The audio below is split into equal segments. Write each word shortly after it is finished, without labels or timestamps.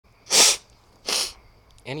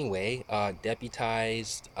Anyway,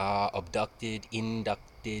 deputized, abducted,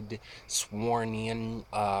 inducted, sworn in.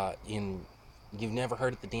 You've never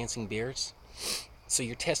heard of the Dancing Bears? So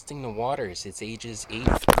you're testing the waters. It's ages 8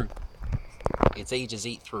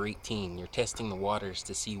 through 18. You're testing the waters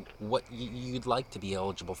to see what you'd like to be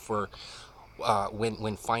eligible for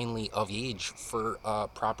when finally of age for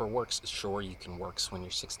proper works. Sure, you can works when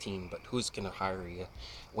you're 16, but who's gonna hire you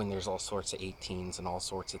when there's all sorts of 18s and all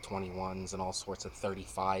sorts of 21s and all sorts of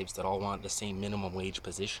 35s that all want the same minimum wage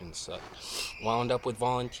positions? So wound up with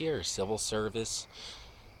volunteers, civil service,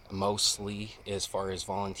 mostly as far as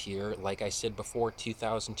volunteer. Like I said before,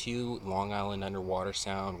 2002, Long Island Underwater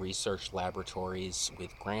Sound Research Laboratories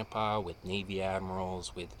with Grandpa, with Navy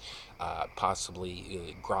admirals, with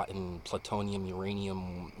possibly Groton, plutonium,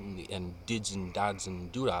 uranium, and dids and dads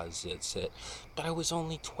and doodads. It's it. But I was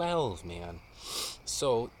only 12, man.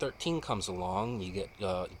 So 13 comes along, you get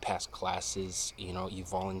pass classes, you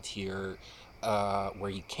volunteer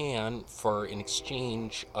where you can for in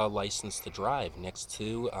exchange a license to drive next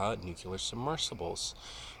to nuclear submersibles.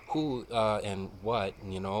 Who and what,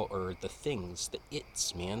 or the things, the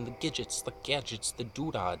its, man, the gadgets, the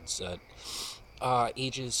doodads.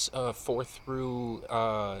 Ages 4 through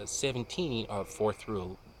 17, 4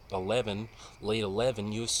 through 11, late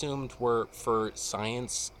 11, you assumed were for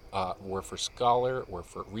science, were for scholar, were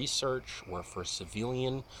for research, were for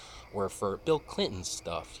civilian, were for Bill Clinton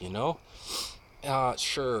stuff.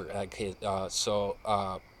 Sure. Okay,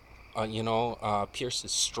 Pierce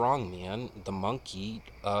is strongman, the monkey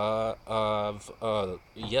of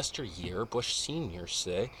yesteryear, Bush Senior,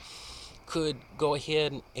 say, could go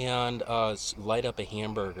ahead and light up a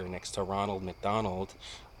hamburger next to Ronald McDonald,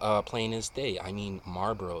 plain as day. I mean,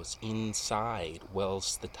 Marlboro's inside.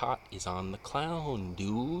 Wells the tot is on the clown,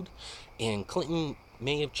 dude. And Clinton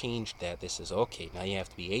may have changed that. This is okay, now you have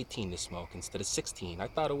to be 18 to smoke instead of 16. I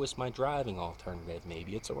thought it was my driving alternative.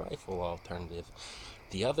 Maybe it's a rifle alternative.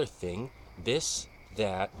 The other thing, this,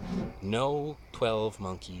 that, no 12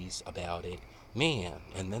 monkeys about it. Man,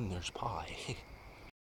 and then there's pie.